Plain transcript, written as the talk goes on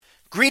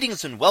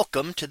Greetings and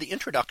welcome to the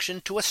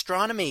introduction to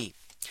astronomy.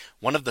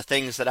 One of the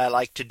things that I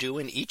like to do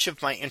in each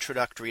of my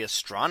introductory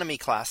astronomy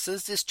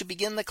classes is to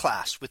begin the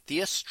class with the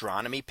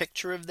astronomy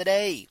picture of the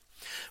day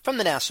from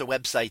the NASA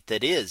website,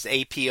 that is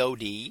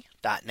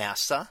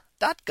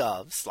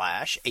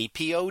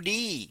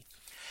apod.nasa.gov/apod.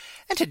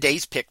 And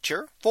today's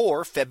picture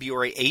for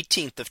February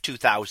 18th of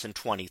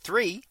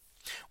 2023.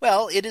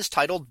 Well, it is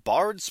titled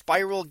Barred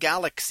Spiral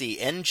Galaxy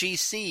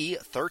NGC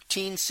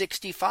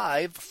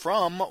 1365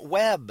 from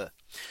Webb.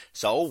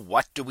 So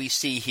what do we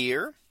see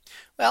here?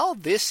 Well,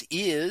 this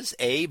is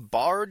a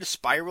barred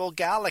spiral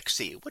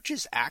galaxy, which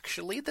is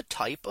actually the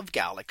type of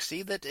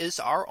galaxy that is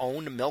our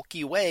own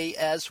Milky Way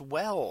as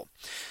well.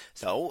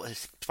 So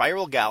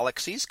spiral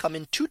galaxies come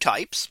in two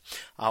types.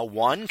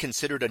 One,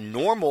 considered a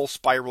normal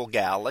spiral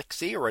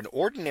galaxy or an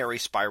ordinary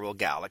spiral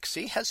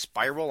galaxy, has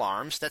spiral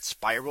arms that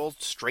spiral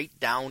straight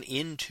down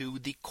into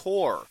the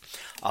core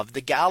of the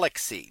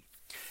galaxy.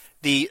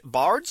 The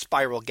barred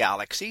spiral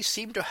galaxies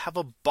seem to have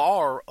a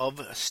bar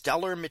of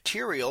stellar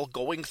material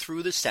going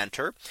through the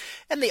center,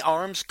 and the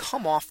arms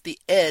come off the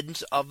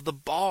ends of the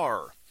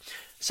bar.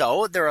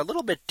 So they're a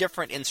little bit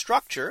different in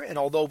structure. And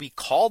although we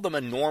call them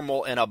a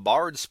normal and a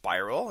barred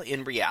spiral,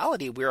 in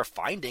reality, we are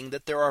finding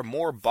that there are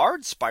more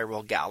barred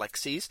spiral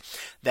galaxies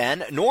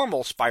than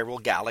normal spiral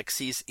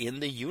galaxies in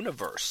the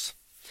universe.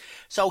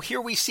 So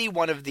here we see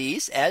one of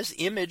these as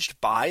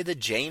imaged by the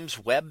James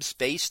Webb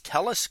Space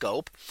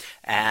Telescope.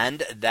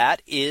 And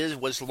that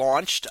was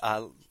launched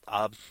a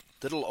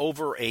little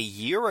over a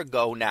year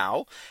ago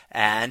now,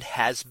 and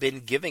has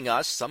been giving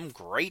us some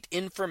great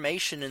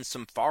information in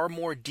some far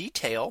more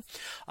detail,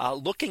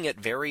 looking at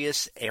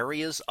various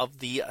areas of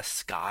the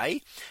sky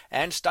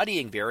and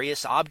studying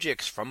various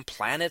objects from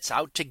planets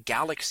out to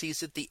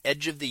galaxies at the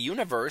edge of the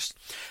universe,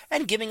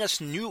 and giving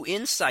us new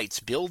insights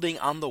building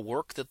on the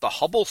work that the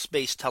Hubble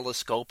Space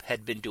Telescope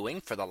had been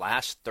doing for the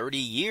last 30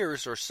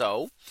 years or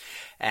so,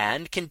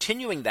 and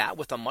continuing that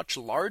with a much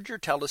larger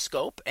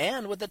telescope,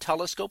 and with a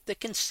telescope that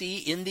can see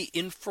in the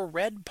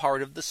infrared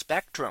part of the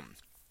spectrum.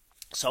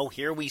 So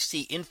here we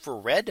see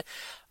infrared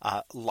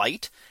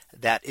light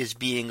that is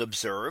being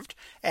observed,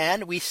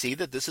 and we see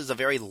that this is a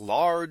very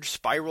large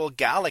spiral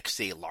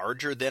galaxy,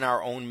 larger than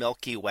our own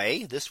Milky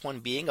Way, this one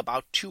being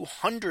about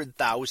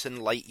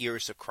 200,000 light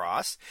years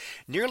across,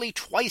 nearly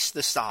twice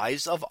the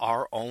size of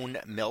our own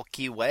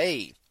Milky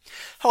Way.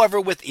 However,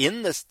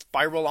 within the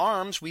spiral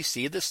arms, we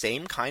see the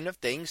same kind of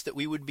things that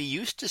we would be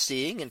used to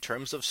seeing in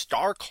terms of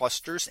star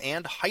clusters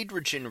and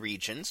hydrogen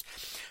regions.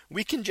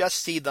 We can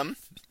just see them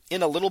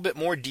in a little bit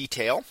more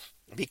detail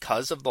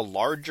because of the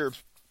larger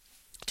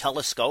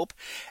telescope,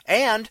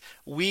 and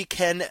we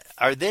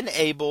are then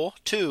able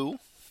to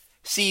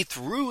see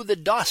through the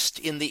dust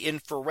in the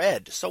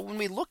infrared. So when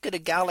we look at a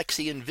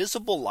galaxy in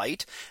visible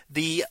light,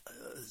 the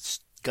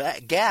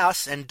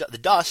gas and the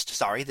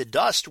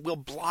dust will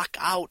block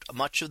out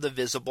much of the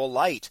visible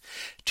light.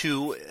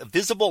 To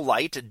visible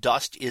light,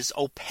 dust is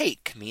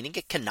opaque, meaning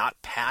it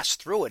cannot pass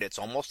through it. It's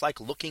almost like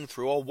looking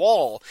through a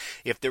wall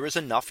if there is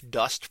enough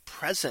dust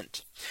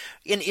present.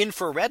 In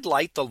infrared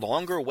light, the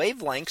longer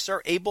wavelengths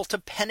are able to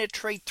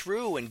penetrate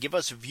through and give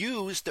us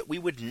views that we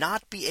would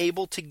not be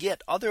able to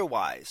get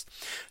otherwise.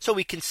 So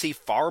we can see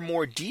far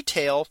more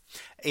detail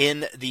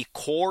in the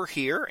core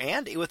here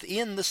and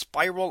within the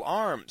spiral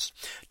arms,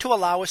 to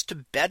allow us to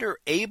better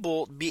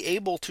be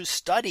able to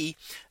study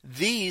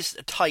these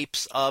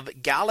types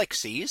of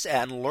galaxies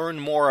and learn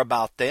more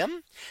about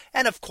them.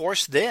 And of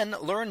course, then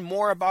learn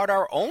more about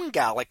our own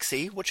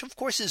galaxy, which of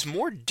course is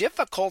more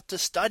difficult to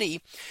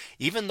study,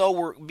 even though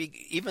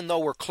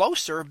we're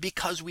closer,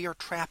 because we are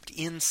trapped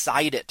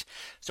inside it.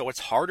 So it's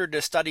harder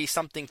to study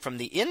something from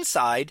the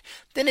inside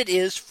than it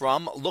is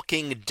from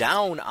looking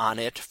down on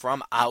it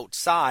from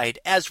outside,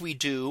 as we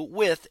do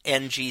with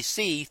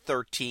NGC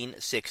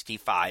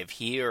 1365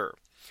 here.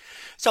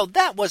 So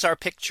that was our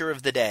picture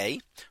of the day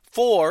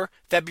for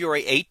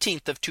February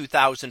 18th of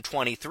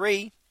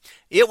 2023.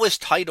 It was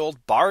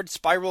titled Barred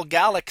Spiral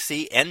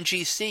Galaxy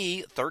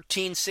NGC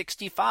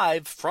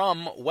 1365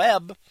 from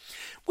Webb.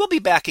 We'll be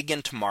back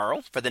again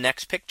tomorrow for the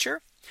next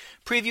picture,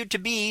 previewed to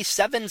be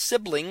 7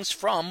 siblings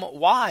from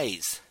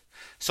Wise.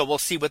 So we'll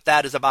see what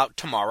that is about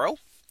tomorrow.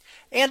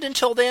 And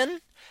until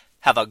then,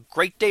 have a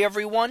great day,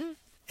 everyone,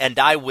 and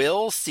I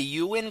will see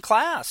you in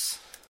class.